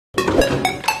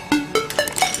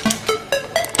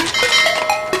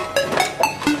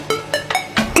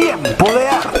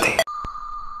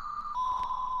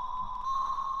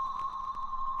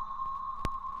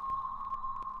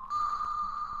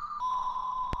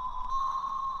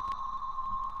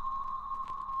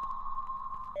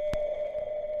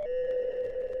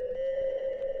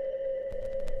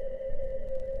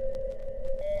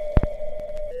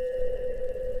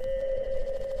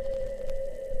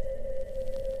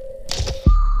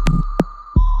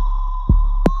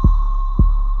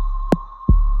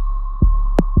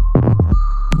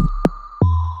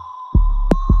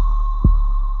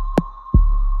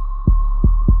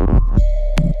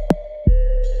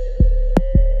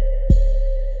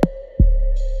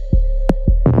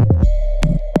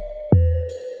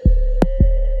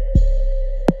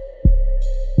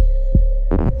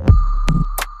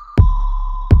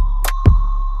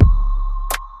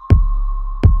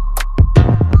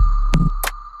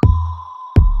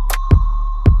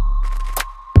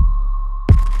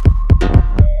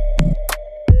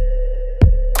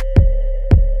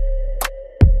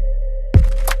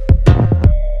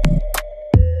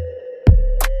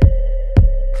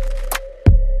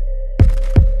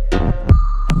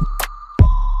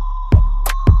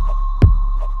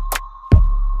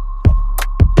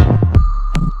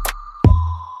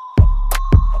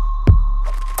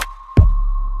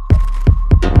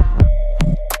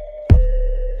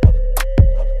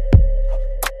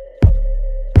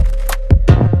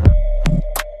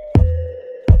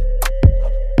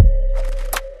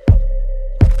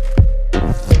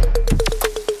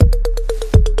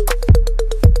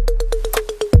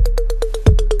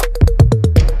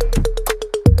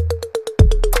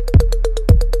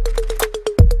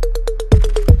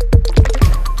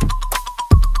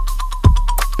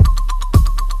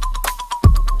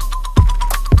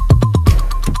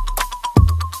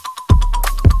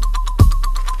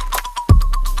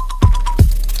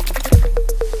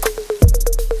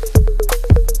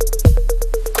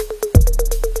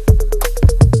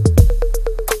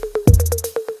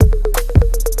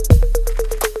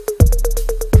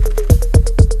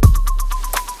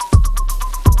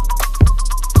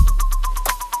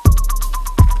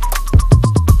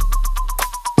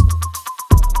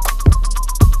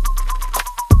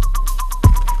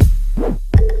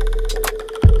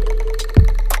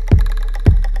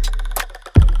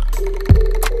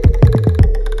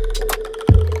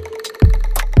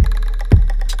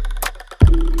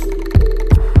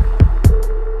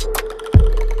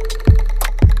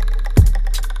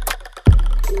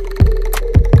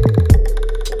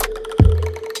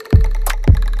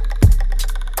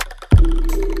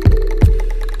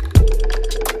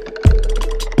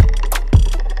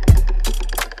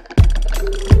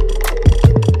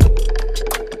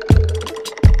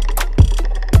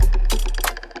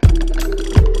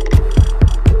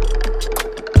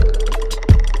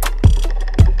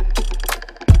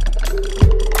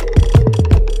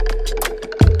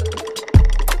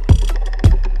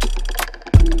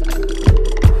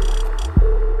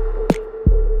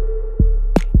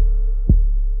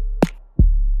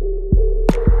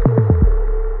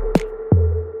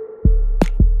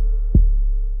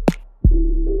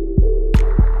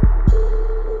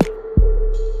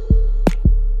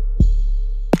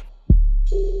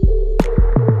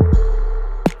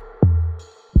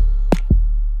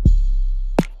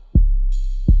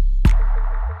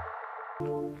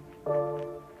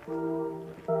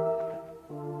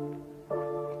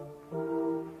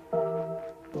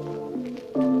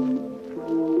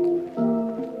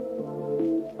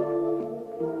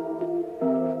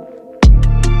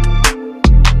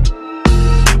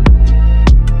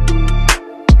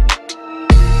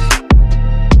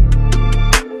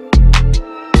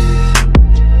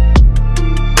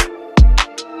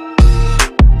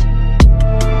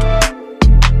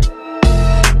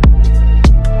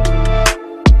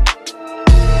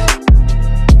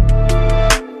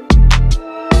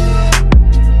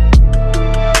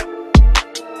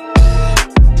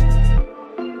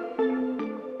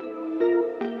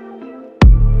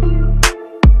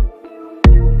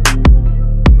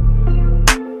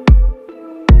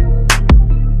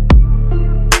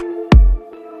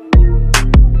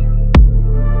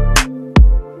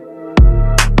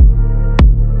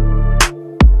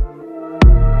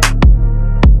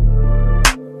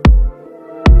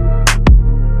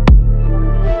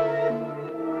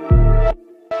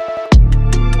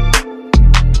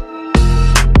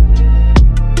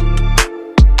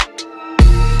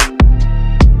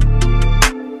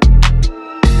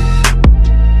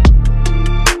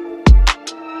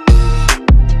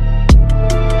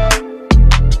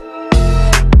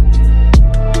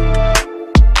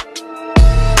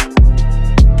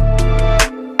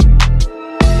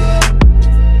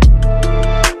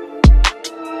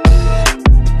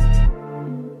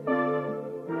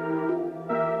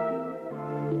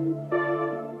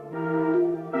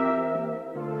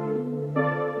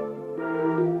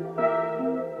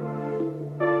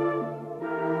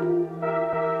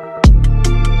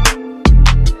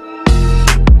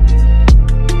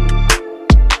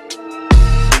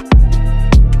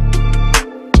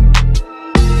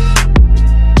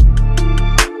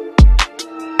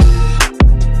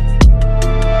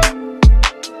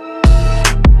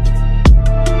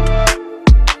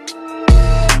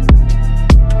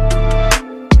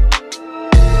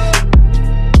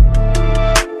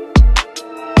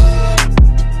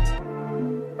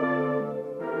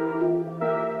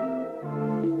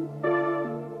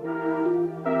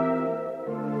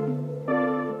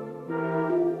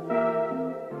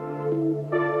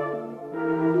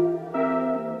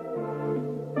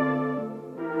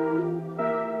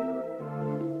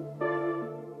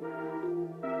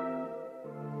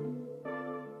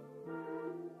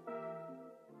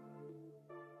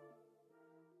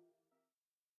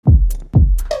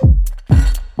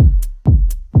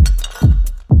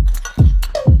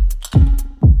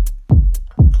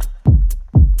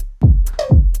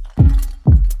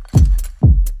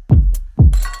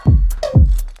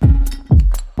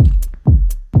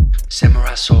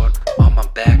samurai sword on my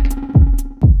back.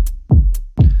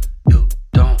 You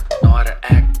don't know how to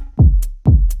act.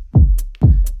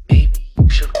 Maybe you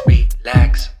should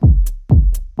relax.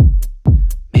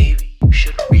 Maybe you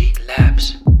should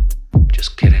relapse.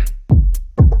 Just kidding.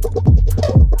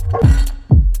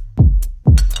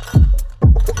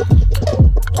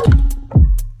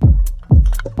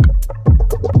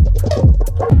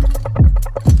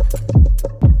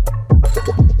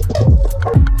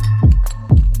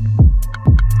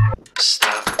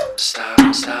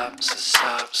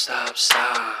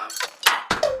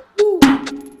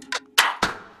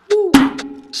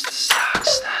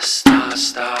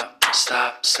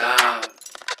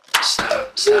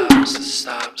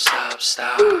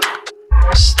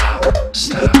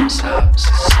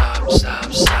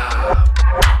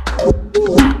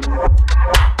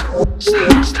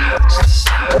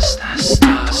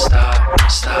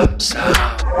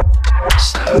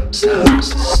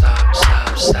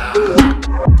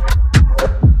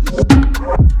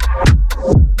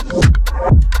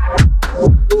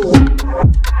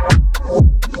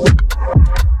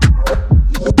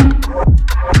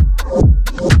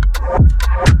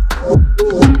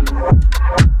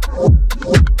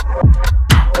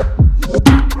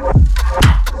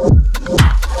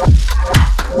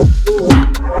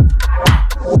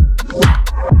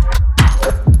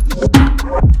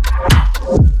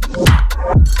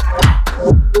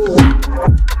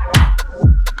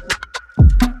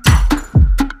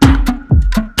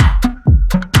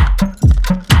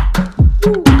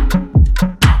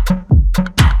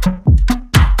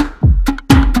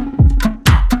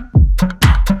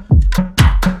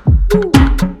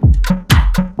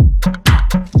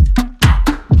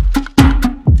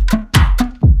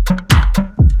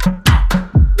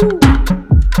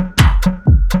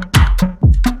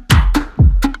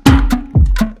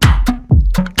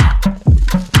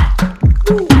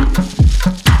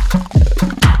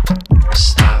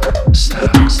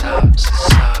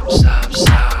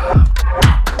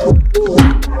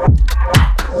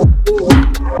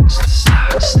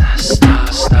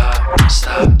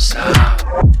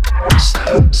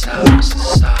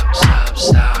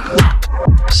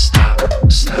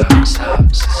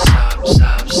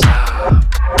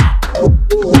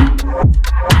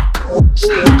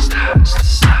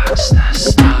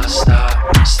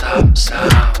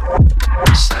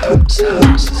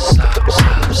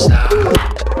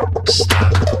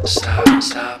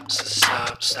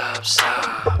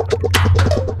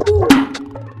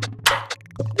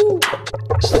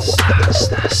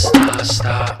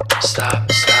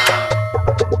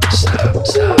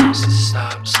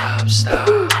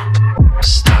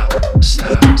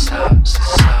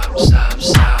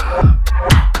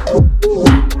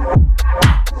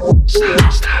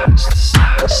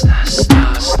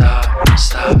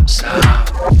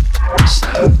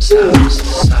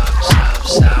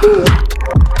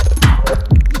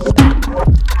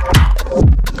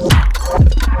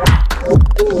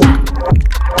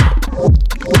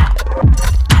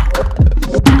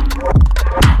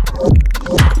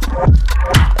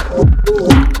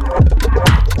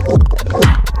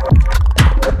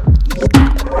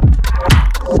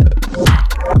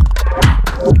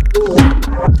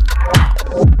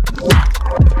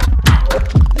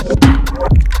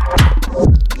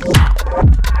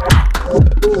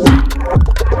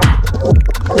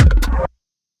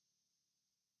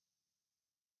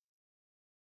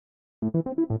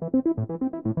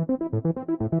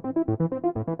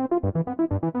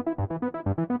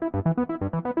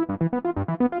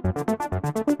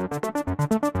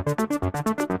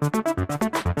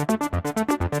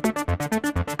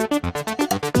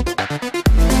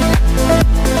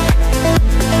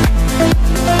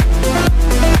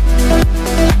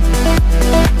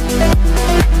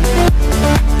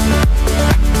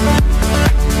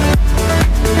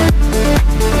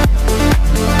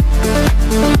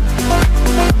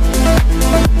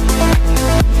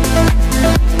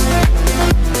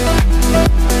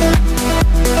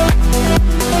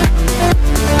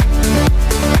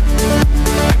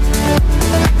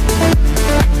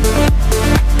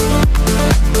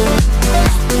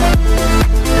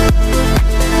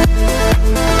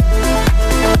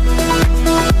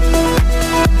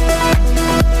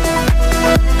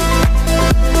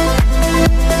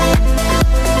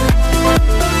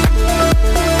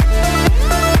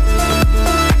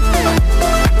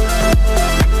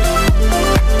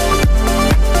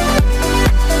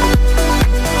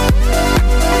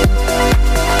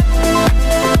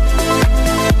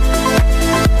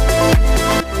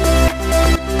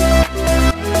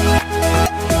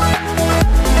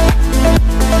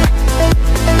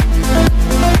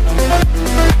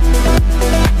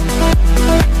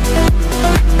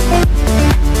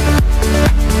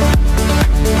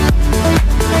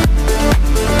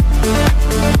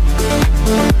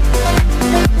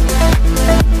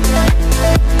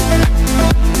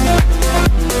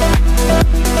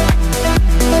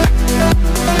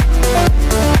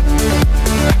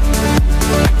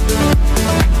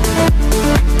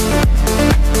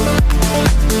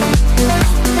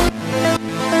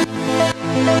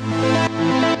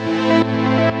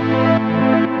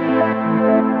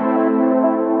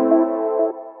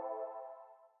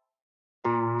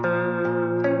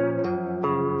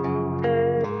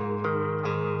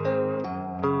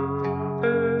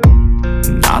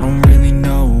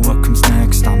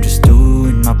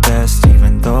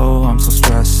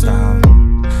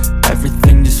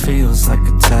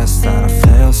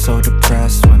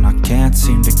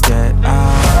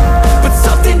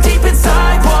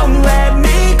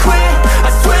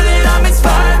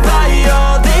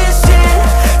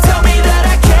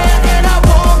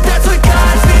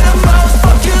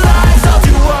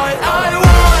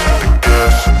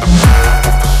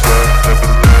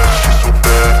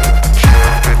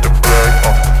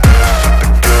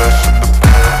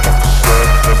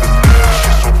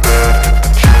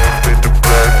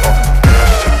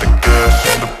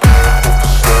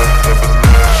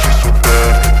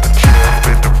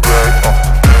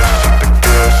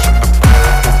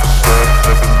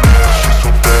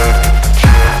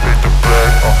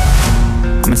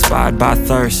 inspired by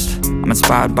thirst, I'm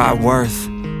inspired by worth.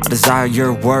 I desire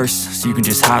your worst, so you can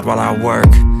just hide while I work.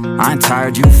 I ain't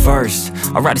tired, you first.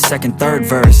 I'll write a second, third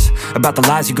verse about the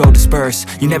lies you go disperse.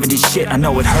 You never did shit, I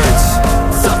know it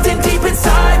hurts. Something deep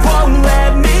inside won't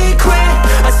let me quit.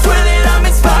 I swear that I'm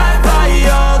inspired by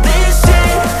all this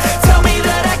shit. Tell me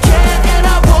that I can and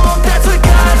I won't. That's what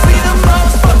guides me the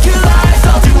most. Fuck your lies,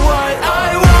 I'll do what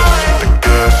I want. The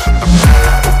gas in the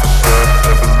back of the set,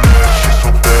 never leave. She's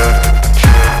so bad,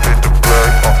 she made the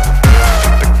right.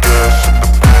 The gas in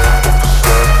the back of the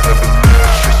set, never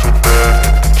leave. She's so bad,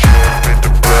 she made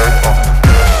the right.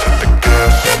 The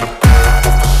gas in the back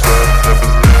of the set,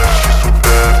 never leave. She's so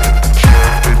bad, she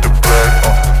made the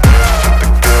right.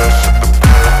 The gas in the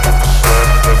back of the set,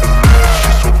 never leave.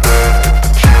 She's so bad,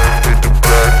 she made the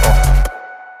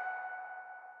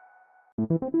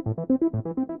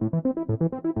right.